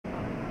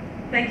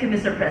Thank you,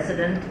 Mr.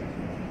 President.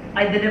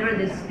 I deliver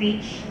this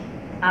speech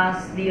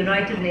as the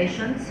United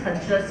Nations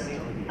had just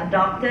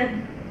adopted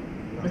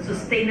the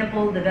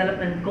Sustainable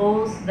Development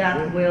Goals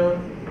that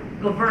will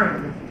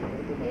govern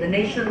the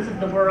nations of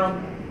the world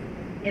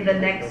in the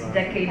next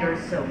decade or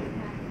so.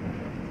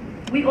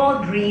 We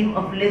all dream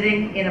of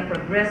living in a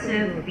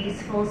progressive,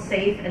 peaceful,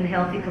 safe, and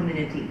healthy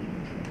community.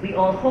 We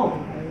all hope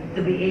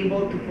to be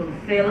able to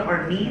fulfill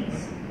our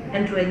needs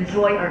and to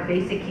enjoy our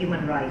basic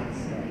human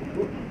rights.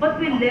 But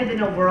we live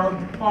in a world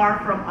far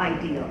from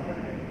ideal.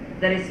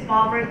 There is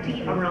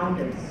poverty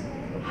around us,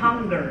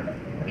 hunger,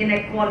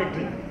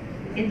 inequality,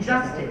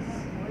 injustice,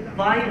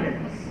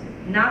 violence,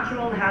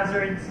 natural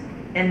hazards,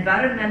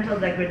 environmental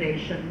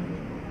degradation,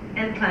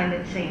 and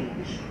climate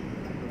change.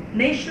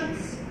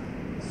 Nations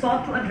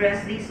sought to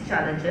address these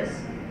challenges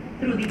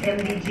through the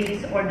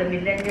MDGs, or the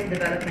Millennium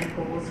Development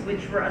Goals,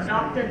 which were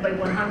adopted by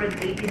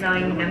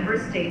 189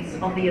 member states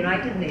of the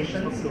United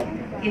Nations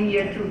in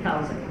year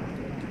 2000.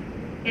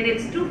 In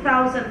its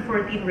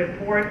 2014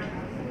 report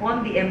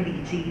on the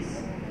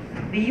MDGs,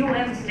 the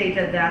UN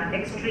stated that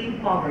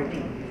extreme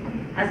poverty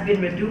has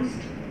been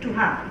reduced to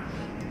half.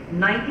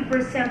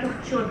 90%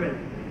 of children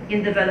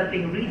in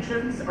developing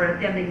regions are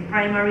attending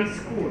primary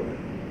school.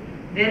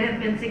 There have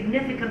been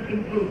significant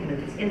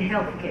improvements in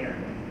healthcare,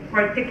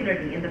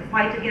 particularly in the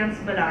fight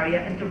against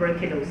malaria and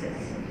tuberculosis.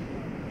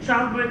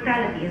 Child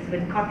mortality has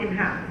been cut in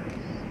half.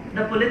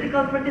 The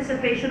political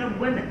participation of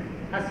women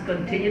has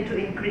continued to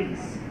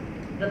increase.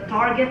 The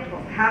target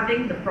of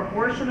having the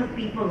proportion of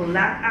people who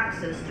lack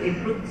access to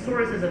improved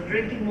sources of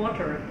drinking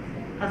water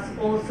has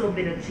also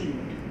been achieved.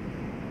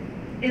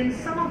 In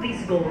some of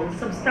these goals,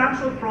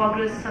 substantial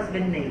progress has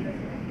been made,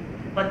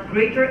 but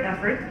greater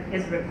effort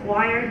is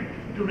required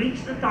to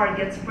reach the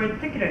targets,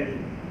 particularly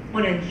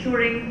on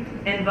ensuring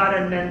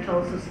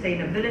environmental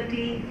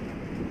sustainability,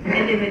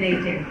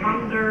 eliminating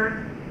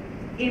hunger,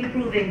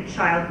 improving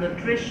child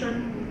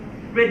nutrition,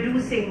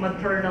 reducing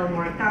maternal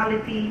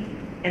mortality,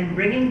 and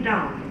bringing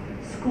down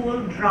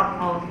school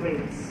dropout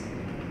rates.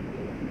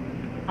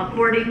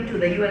 According to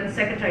the UN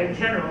Secretary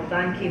General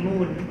Ban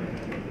Ki-moon,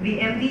 the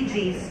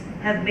MDGs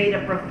have made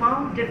a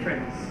profound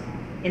difference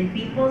in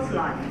people's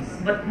lives,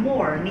 but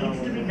more needs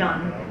to be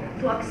done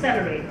to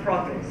accelerate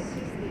progress.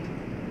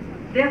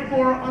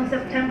 Therefore, on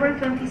September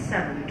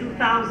 27,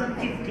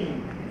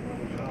 2015,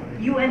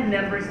 UN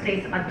member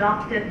states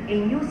adopted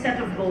a new set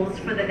of goals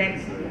for the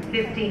next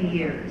 15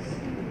 years.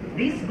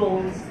 These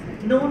goals,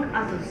 known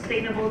as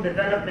Sustainable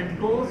Development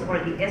Goals, or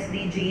the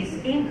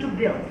SDGs, aim to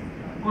build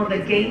on the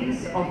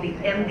gains of the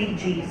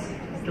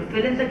MDGs to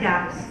fill in the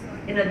gaps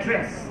and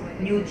address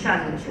new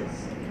challenges.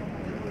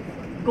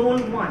 Goal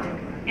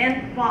 1,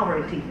 end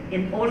poverty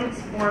in all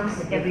its forms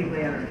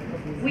everywhere.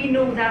 We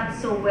know that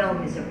so well,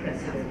 Mr.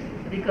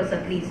 President, because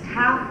at least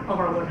half of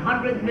our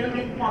 100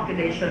 million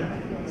population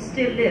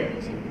still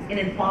lives in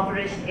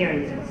impoverished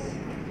areas.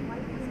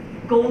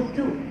 Goal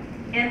 2,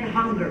 end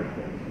hunger,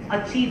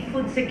 achieve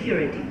food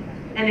security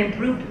and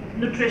improved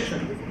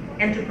nutrition,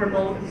 and to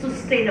promote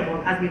sustainable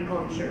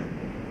agriculture.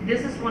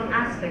 This is one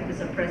aspect,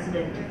 Mr.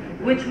 President,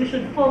 which we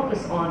should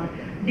focus on,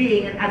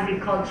 being an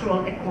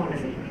agricultural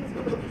economy.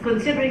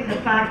 Considering the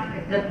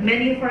fact that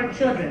many of our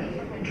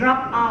children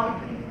drop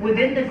out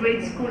within the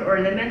grade school or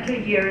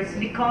elementary years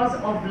because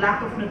of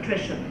lack of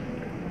nutrition,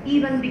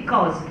 even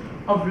because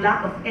of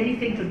lack of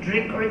anything to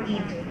drink or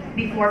eat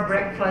before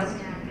breakfast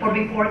or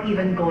before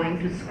even going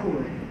to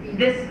school.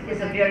 This is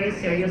a very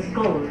serious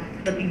goal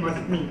that we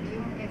must meet.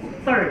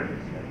 Third,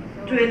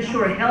 to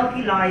ensure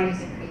healthy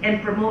lives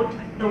and promote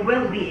the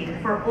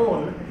well-being for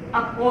all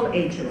at all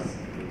ages.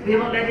 We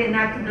have already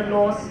enacted the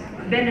laws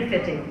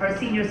benefiting our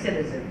senior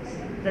citizens.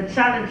 The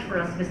challenge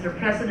for us, Mr.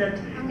 President,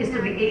 is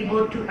to be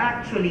able to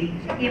actually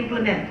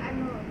implement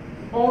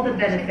all the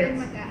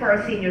benefits for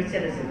our senior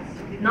citizens,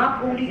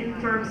 not only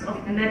in terms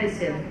of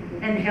medicine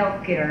and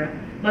healthcare,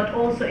 but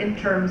also in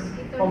terms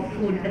of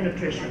food and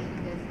nutrition.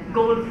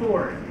 Goal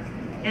 4,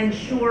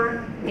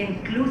 ensure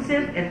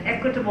inclusive and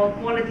equitable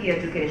quality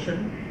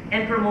education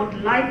and promote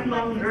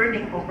lifelong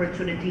learning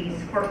opportunities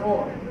for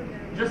all.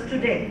 Just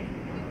today,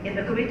 in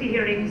the committee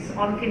hearings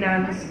on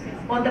finance,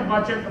 on the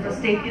budget of the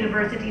state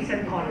universities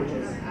and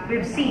colleges,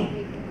 we've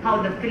seen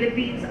how the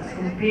Philippines, as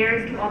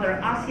compared to other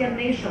ASEAN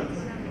nations,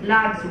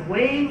 lags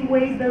way,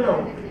 way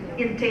below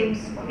in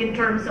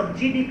terms of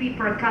GDP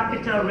per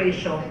capita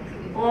ratio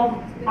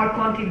of our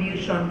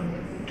contribution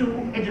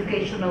to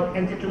educational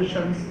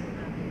institutions,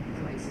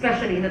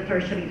 especially in the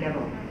tertiary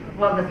level.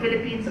 While the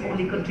Philippines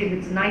only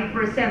contributes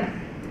 9%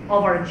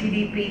 of our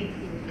GDP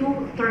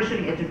to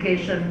tertiary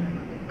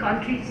education,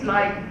 countries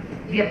like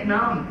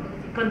Vietnam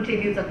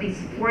contributes at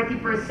least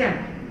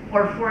 40%,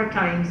 or 4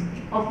 times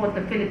of what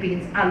the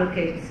Philippines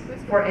allocates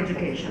for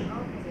education.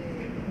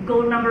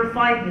 Goal number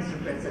 5,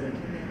 Mr. President,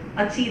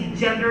 achieve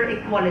gender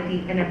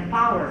equality and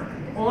empower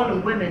all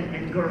women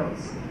and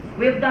girls.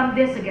 We have done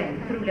this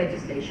again through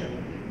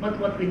legislation, but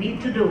what we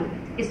need to do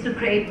is to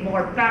create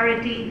more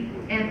parity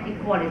and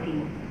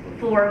equality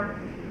for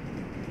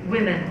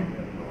women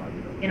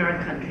in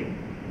our country.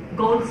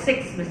 Goal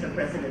 6, Mr.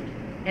 President,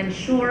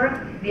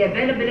 ensure the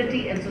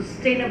availability and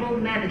sustainable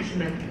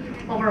management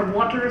of our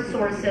water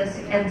sources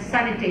and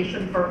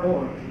sanitation for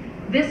all.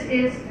 This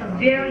is a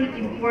very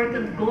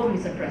important goal,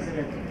 Mr.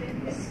 President,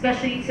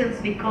 especially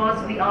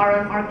because we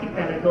are an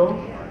archipelago,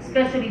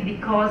 especially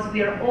because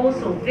we are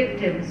also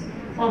victims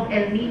of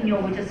El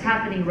Nino, which is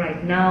happening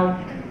right now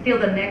till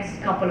the next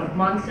couple of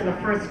months in the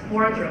first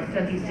quarter of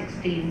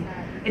 2016.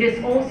 It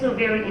is also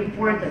very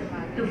important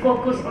to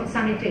focus on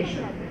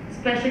sanitation,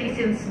 especially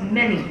since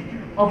many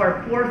of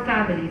our poor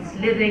families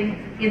living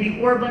in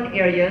the urban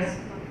areas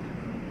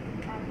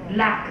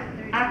lack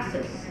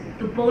access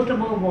to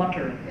potable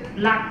water,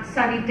 lack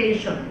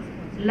sanitation,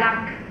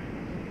 lack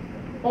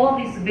all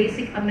these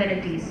basic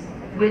amenities,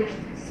 which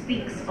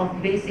speaks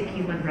of basic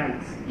human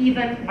rights.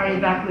 Even our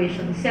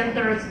evacuation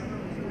centers,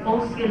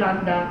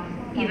 post-Yolanda,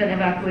 even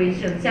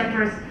evacuation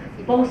centers,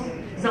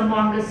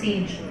 post-Zamboanga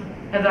siege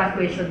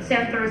evacuation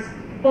centers,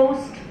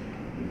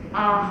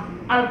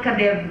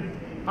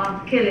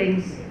 post-Al-Qaeda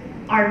killings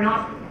are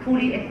not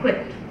fully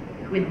equipped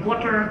with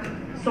water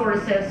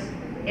sources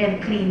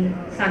and clean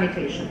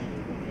sanitation.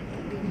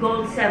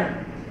 Goal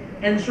 7,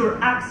 ensure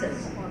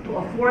access to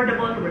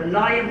affordable,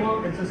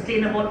 reliable, and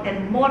sustainable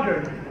and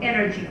modern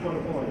energy for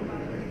all.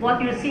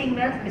 What you're seeing,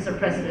 Mr.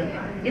 President,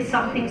 is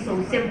something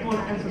so simple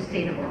and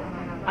sustainable.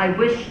 I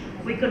wish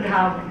we could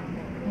have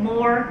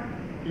more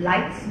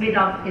lights made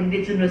of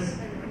indigenous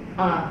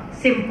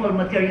simple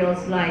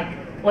materials like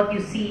what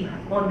you see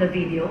on the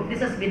video. This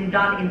has been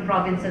done in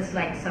provinces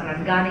like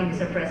Sarangani,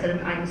 Mr.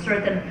 President. I'm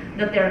certain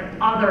that there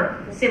are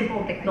other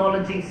simple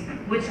technologies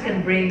which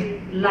can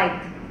bring light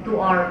to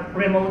our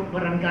remote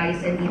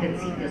barangays and even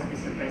sitios,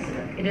 Mr.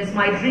 President. It is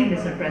my dream,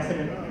 Mr.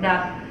 President,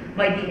 that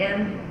by the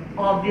end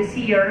of this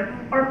year,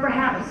 or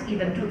perhaps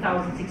even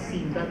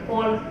 2016, that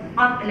all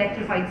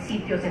unelectrified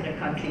sitios in the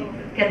country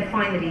can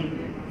finally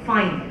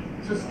find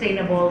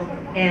sustainable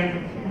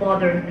and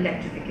modern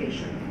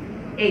electrification.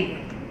 8,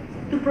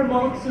 to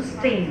promote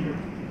sustained,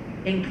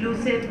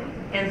 inclusive,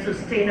 and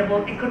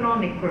sustainable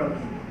economic growth,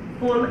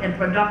 full and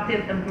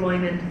productive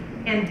employment,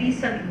 and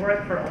decent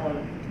work for all.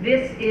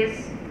 This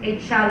is a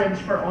challenge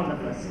for all of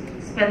us,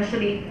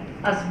 especially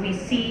as we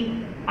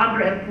see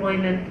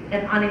underemployment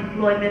and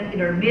unemployment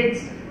in our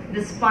midst,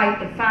 despite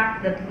the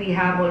fact that we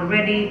have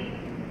already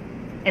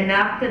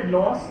enacted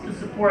laws to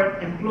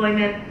support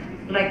employment,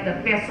 like the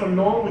PESO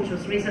law, which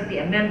was recently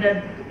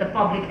amended, the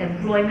Public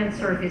Employment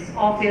Service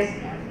Office,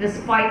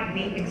 despite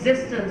the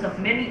existence of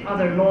many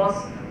other laws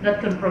that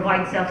can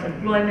provide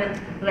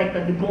self-employment, like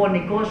the Dugo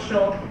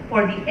Negosyo,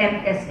 or the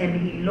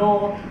MSME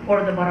law,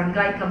 or the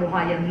Barangay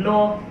Kabuhayan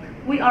law.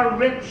 We are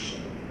rich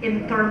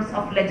in terms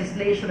of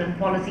legislation and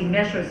policy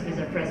measures,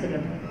 Mr.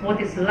 President. What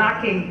is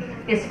lacking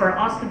is for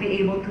us to be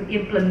able to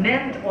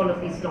implement all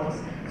of these laws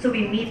so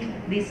we meet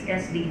these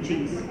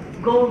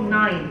SDGs. Goal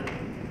 9,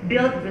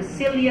 build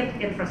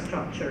resilient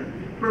infrastructure,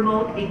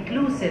 promote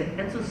inclusive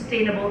and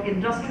sustainable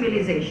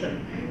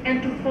industrialization,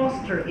 and to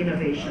foster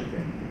innovation.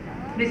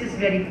 This is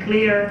very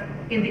clear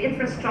in the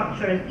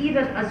infrastructure, and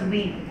even as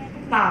we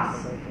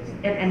pass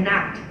and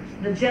enact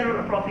the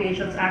General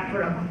Appropriations Act,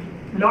 where a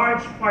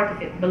large part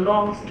of it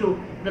belongs to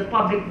the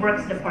Public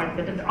Works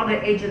Department and other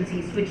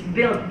agencies which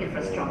build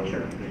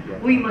infrastructure.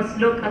 We must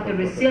look at the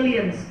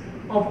resilience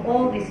of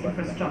all this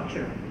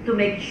infrastructure to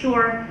make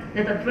sure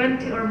that the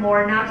 20 or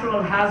more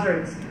natural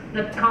hazards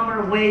that come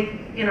our way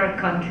in our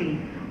country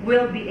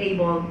will be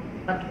able,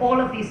 that all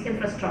of these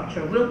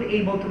infrastructure will be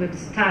able to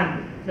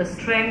withstand the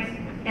strength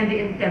and the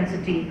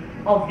intensity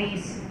of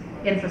these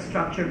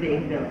infrastructure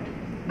being built.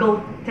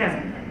 Goal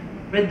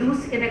 10,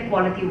 reduce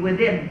inequality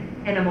within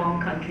and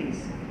among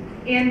countries.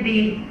 In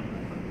the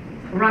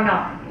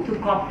run-up to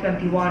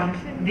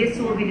COP21, this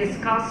will be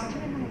discussed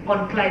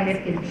on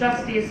climate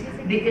injustice,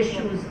 the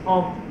issues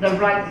of the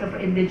rights of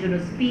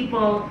indigenous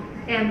people,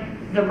 and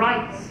the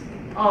rights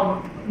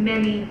of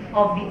many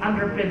of the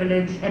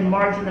underprivileged and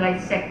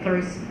marginalized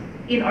sectors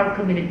in our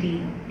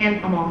community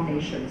and among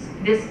nations.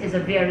 This is a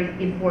very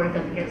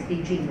important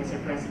SDG,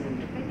 Mr.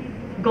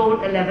 President.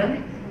 Goal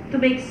 11, to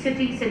make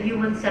cities and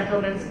human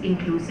settlements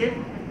inclusive,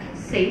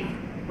 safe,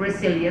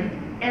 resilient,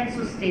 and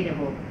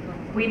sustainable.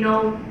 We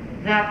know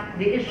that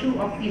the issue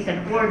of peace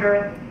and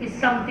order is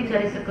something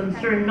that is a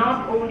concern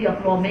not only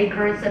of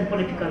lawmakers and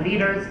political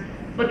leaders,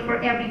 but for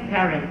every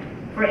parent,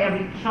 for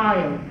every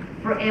child,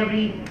 for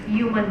every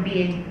human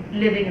being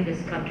living in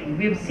this country.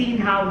 We've seen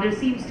how there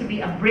seems to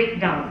be a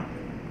breakdown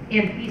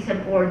in peace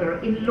and order,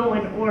 in law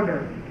and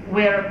order,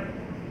 where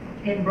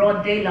in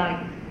broad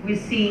daylight we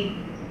see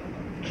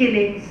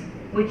killings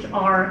which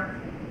are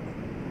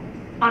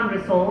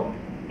unresolved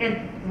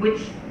and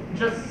which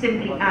just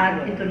simply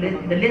add into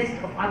the list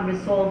of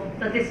unresolved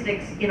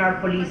statistics in our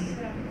police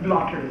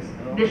blotters.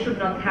 This should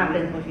not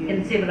happen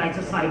in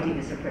civilized society,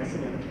 Mr.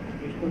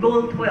 President.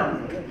 Goal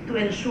 12, to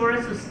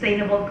ensure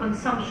sustainable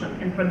consumption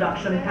and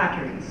production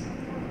patterns.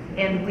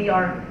 And we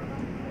are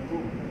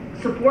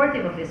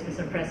supportive of this,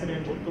 Mr.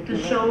 President,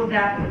 to show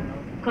that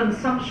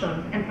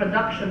consumption and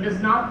production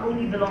does not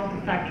only belong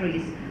to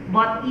factories,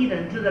 but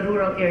even to the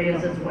rural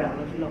areas as well.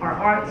 Our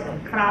arts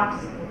and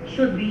crafts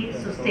should be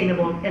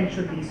sustainable and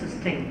should be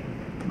sustained.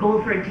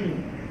 Goal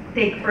 13,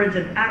 take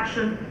urgent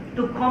action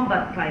to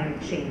combat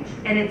climate change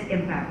and its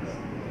impacts.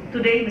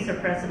 Today, Mr.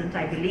 President,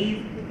 I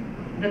believe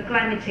the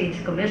Climate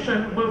Change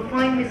Commission will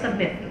finally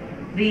submit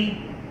the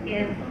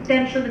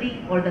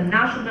intentionally or the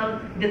national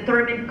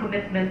determined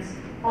commitments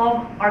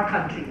of our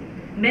country.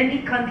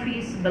 Many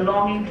countries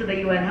belonging to the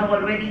UN have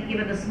already,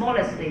 even the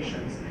smallest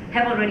nations,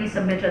 have already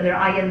submitted their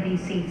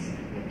INDCs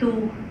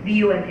to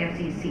the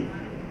UNFCCC.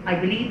 I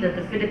believe that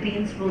the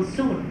Philippines will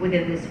soon,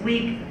 within this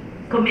week,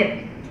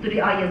 commit to the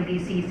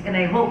INDCs, and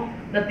I hope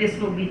that this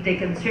will be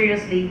taken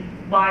seriously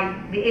by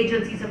the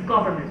agencies of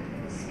government,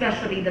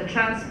 especially the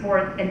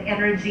transport and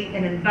energy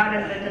and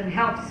environment and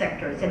health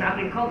sectors and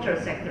agriculture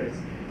sectors,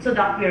 so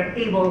that we are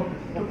able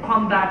to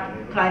combat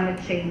climate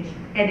change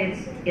and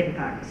its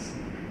impacts.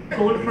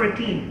 Goal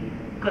 14,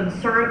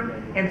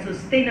 conserve and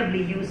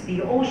sustainably use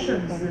the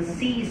oceans, the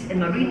seas, and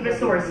marine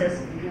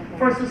resources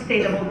for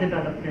sustainable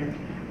development.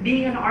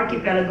 Being an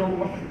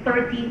archipelago of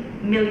 30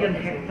 million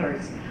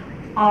hectares,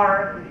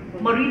 our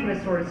marine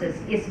resources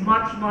is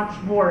much, much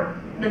more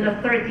than the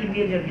 30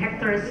 million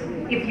hectares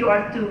if you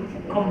are to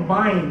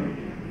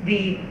combine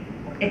the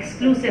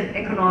exclusive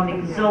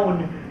economic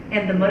zone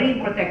and the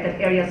marine protected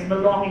areas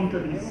belonging to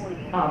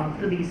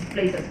these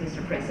places,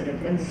 Mr.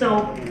 President. And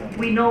so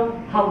we know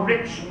how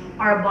rich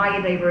our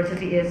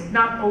biodiversity is,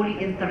 not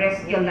only in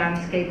terrestrial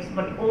landscapes,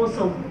 but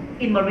also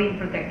in marine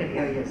protected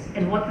areas.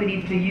 And what we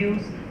need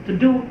to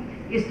do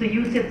is to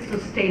use it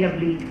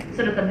sustainably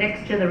so that the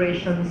next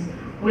generations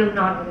will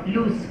not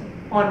lose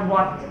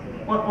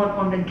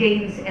on the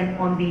gains and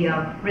on the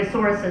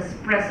resources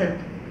present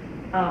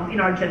in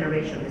our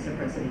generation, Mr.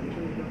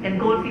 President. And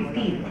Goal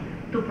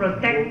 15, to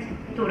protect,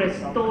 to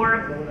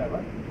restore,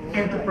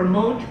 and to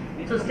promote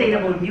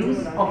sustainable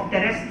use of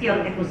terrestrial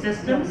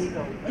ecosystems,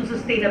 to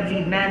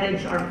sustainably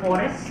manage our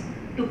forests,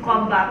 to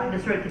combat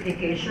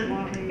desertification,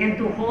 and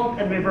to halt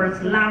and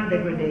reverse land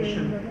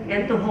degradation,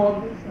 and to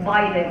halt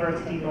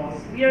biodiversity loss.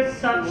 We are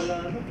such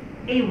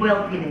a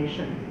wealthy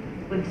nation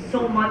with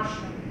so much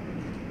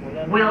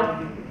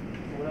wealth,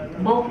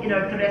 both in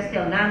our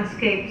terrestrial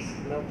landscapes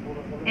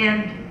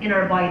and in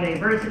our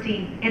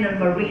biodiversity and in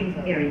marine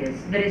areas.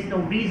 There is no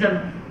reason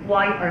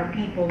why our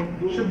people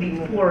should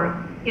be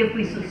poor if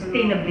we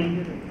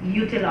sustainably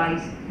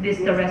utilize these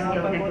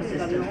terrestrial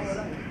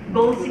ecosystems.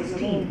 Goal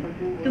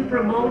 16, to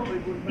promote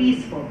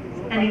peaceful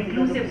and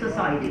inclusive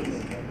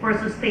societies for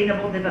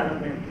sustainable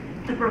development,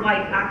 to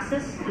provide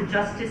access to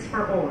justice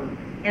for all,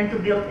 and to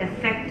build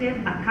effective,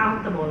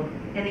 accountable,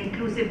 and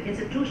inclusive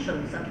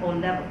institutions at all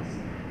levels.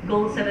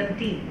 Goal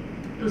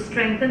 17, to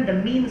strengthen the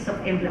means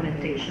of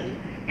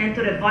implementation and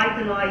to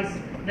revitalize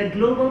the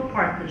global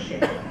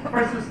partnership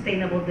for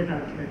sustainable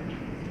development.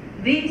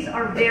 These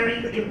are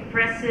very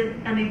impressive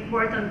and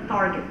important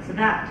targets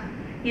that,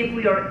 if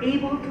we are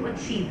able to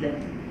achieve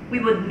them, we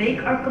would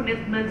make our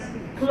commitments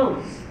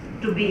close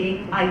to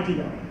being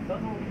ideal.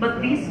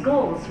 But these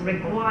goals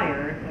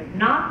require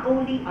not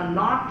only a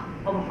lot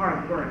of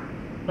hard work,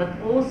 but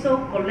also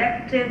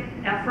collective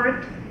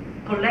effort,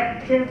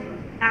 collective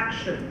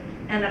action,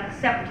 and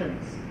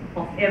acceptance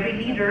of every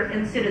leader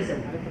and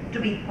citizen to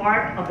be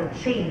part of the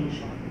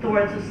change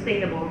towards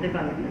sustainable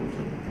development.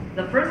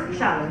 The first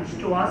challenge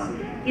to us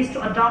is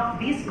to adopt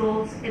these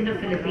goals in the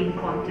Philippine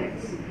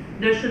context.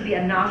 There should be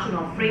a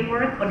national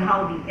framework on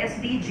how the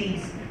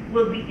SDGs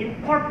will be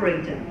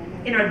incorporated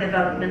in our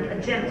development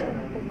agenda,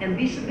 and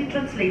these should be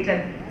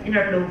translated in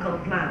our local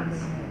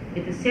plans.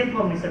 It is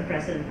simple, Mr.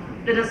 President.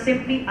 Let us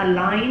simply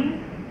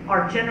align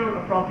our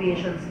General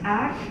Appropriations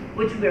Act,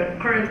 which we are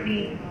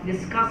currently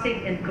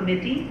discussing in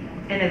committee,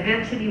 and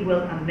eventually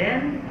will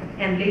amend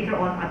and later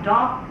on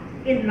adopt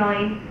in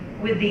line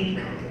with the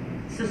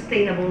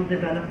Sustainable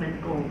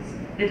Development Goals.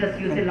 Let us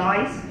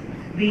utilize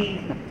the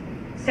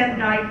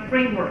Sendai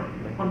framework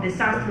on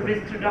disaster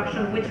risk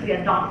reduction, which we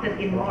adopted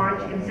in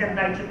March in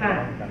Sendai,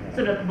 Japan,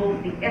 so that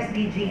both the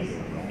SDGs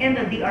and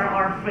the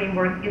DRR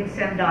framework in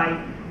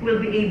Sendai will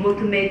be able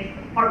to make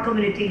our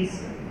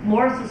communities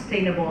more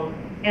sustainable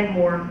and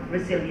more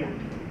resilient.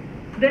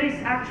 There is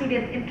actually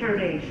an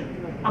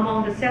interrelation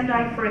among the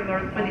Sendai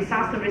framework for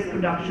disaster risk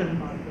reduction,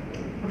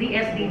 the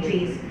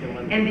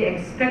SDGs, and the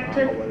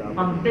expected,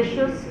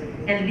 ambitious,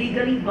 and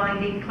legally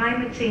binding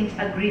climate change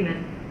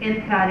agreement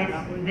in Paris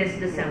this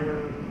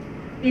December.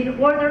 In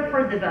order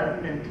for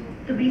development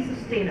to be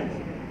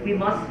sustainable, we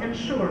must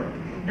ensure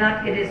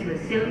that it is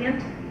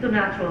resilient to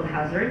natural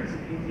hazards,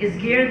 is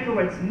geared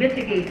towards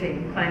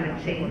mitigating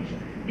climate change,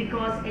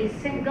 because a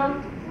single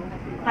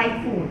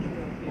typhoon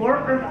or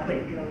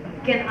earthquake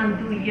can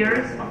undo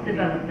years of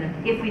development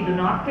if we do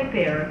not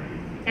prepare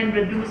and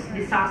reduce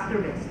disaster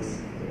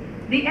risks.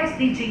 The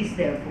SDGs,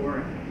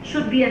 therefore,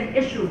 should be an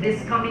issue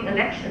this coming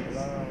elections,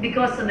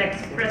 because the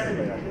next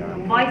president,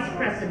 vice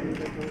president,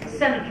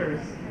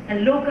 senators,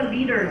 and local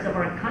leaders of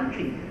our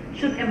country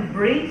should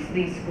embrace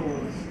these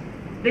goals.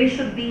 They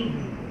should be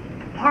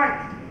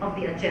part of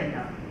the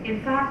agenda.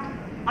 In fact,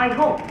 I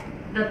hope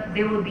that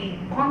there will be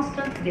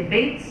constant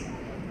debates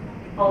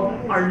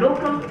of our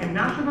local and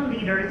national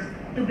leaders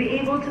to be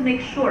able to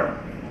make sure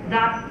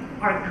that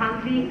our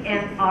country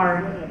and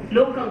our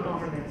local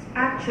governments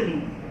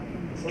actually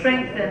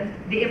strengthen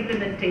the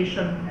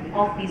implementation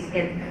of these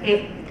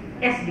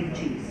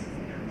SDGs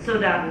so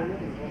that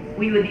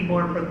we would be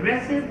more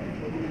progressive,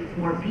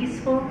 more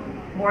peaceful,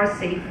 more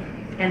safe,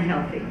 and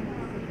healthy.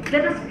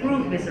 Let us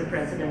prove, Mr.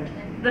 President,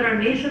 that our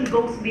nation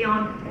goes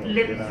beyond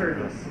lip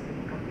service,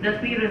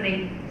 that we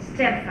remain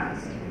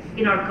steadfast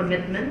in our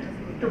commitment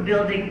to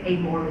building a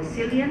more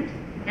resilient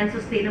and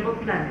sustainable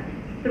planet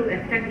through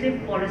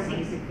effective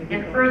policies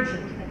and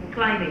urgent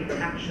climate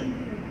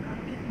action.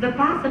 The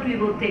path that we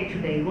will take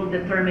today will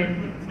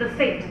determine the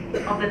fate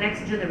of the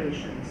next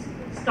generations,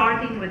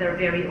 starting with our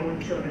very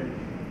own children.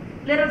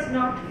 Let us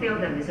not fail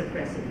them, Mr.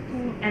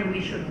 President, and we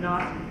should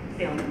not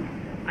fail them.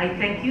 I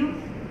thank you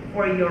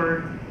for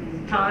your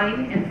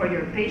time and for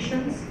your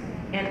patience,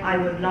 and I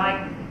would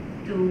like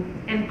to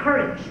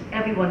encourage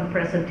everyone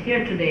present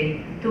here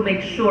today to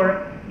make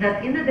sure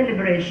that in the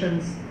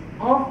deliberations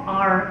of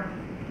our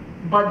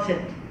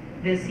budget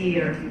this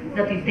year,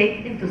 that we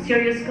take into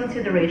serious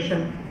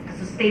consideration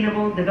the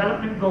sustainable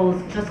development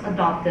goals just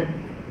adopted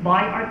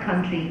by our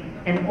country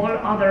and all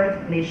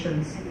other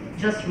nations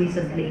just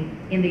recently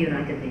in the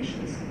United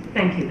Nations.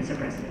 Thank you, Mr.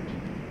 President.